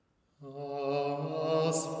Hello,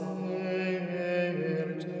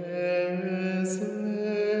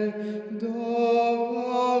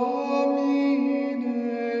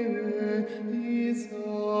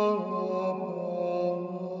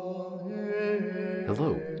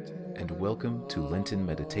 and welcome to Lenten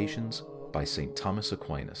Meditations by St. Thomas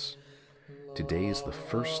Aquinas. Today is the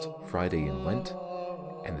first Friday in Lent,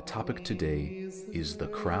 and the topic today is the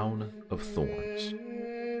crown of thorns.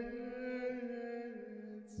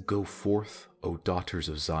 Go forth, O daughters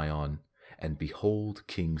of Zion, and behold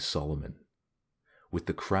King Solomon, with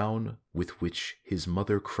the crown with which his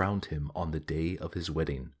mother crowned him on the day of his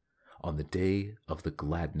wedding, on the day of the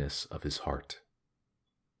gladness of his heart.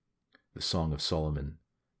 The Song of Solomon,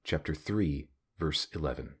 chapter 3, verse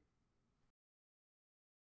 11.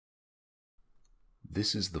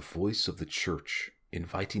 This is the voice of the Church,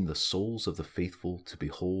 inviting the souls of the faithful to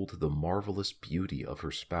behold the marvelous beauty of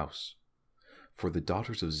her spouse. For the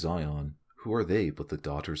daughters of Zion, who are they but the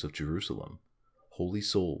daughters of Jerusalem, holy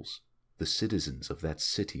souls, the citizens of that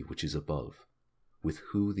city which is above, with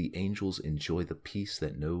who the angels enjoy the peace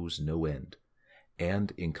that knows no end,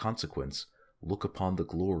 and, in consequence, look upon the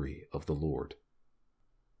glory of the Lord.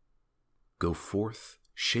 Go forth,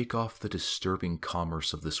 shake off the disturbing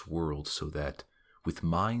commerce of this world, so that, with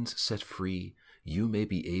minds set free, you may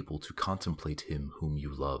be able to contemplate him whom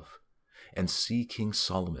you love, and see King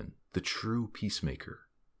Solomon, the true peacemaker,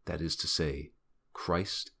 that is to say,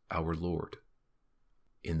 Christ our Lord,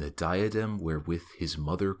 in the diadem wherewith his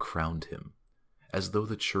mother crowned him, as though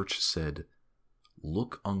the Church said,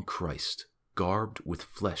 "Look on Christ, garbed with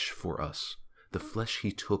flesh for us, the flesh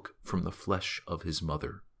he took from the flesh of his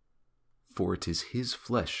mother." For it is his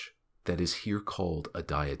flesh that is here called a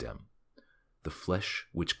diadem, the flesh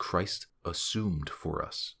which Christ assumed for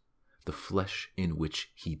us, the flesh in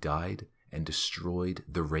which he died and destroyed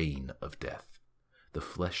the reign of death, the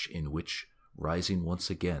flesh in which, rising once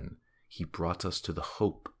again, he brought us to the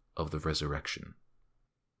hope of the resurrection.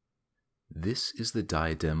 This is the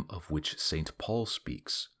diadem of which St. Paul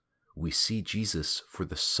speaks. We see Jesus for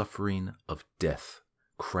the suffering of death,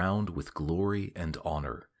 crowned with glory and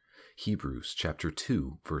honor. Hebrews chapter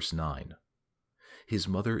 2, verse 9. His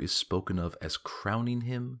mother is spoken of as crowning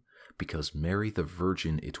him because Mary the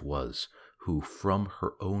Virgin it was who from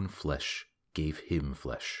her own flesh gave him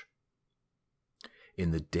flesh. In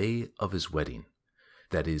the day of his wedding,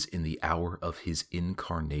 that is, in the hour of his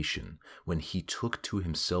incarnation, when he took to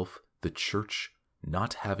himself the church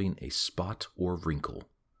not having a spot or wrinkle,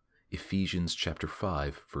 Ephesians chapter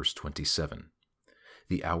 5, verse 27,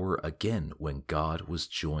 the hour again when God was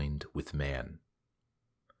joined with man,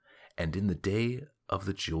 and in the day of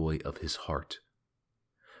the joy of his heart.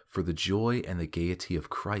 For the joy and the gaiety of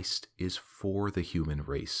Christ is for the human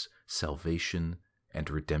race, salvation and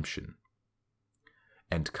redemption.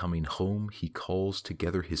 And coming home, he calls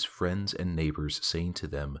together his friends and neighbors, saying to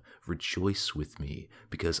them, "Rejoice with me,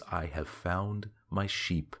 because I have found my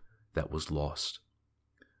sheep that was lost."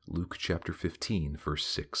 Luke chapter 15, verse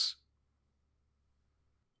 6.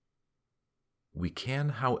 We can,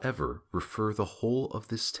 however, refer the whole of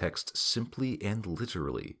this text simply and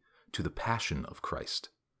literally to the Passion of Christ.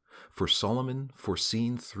 For Solomon,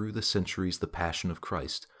 foreseeing through the centuries the Passion of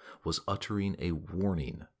Christ, was uttering a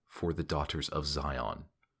warning for the daughters of Zion,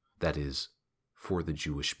 that is, for the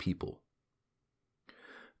Jewish people.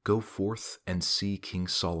 Go forth and see King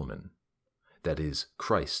Solomon, that is,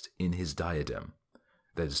 Christ in his diadem,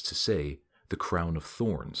 that is to say, the crown of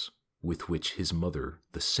thorns, with which his mother,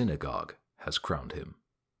 the synagogue, has crowned him,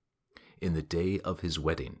 in the day of his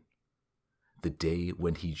wedding, the day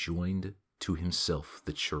when he joined to himself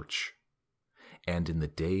the church, and in the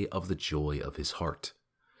day of the joy of his heart,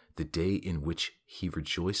 the day in which he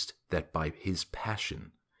rejoiced that by his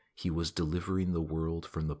passion he was delivering the world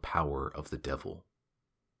from the power of the devil.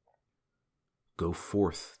 Go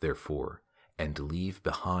forth, therefore, and leave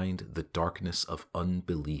behind the darkness of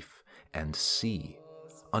unbelief, and see,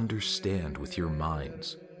 understand with your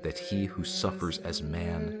minds that he who suffers as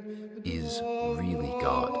man is really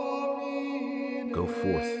God. Go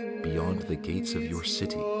forth beyond the gates of your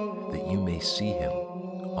city, that you may see him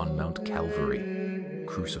on Mount Calvary,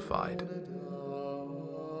 crucified.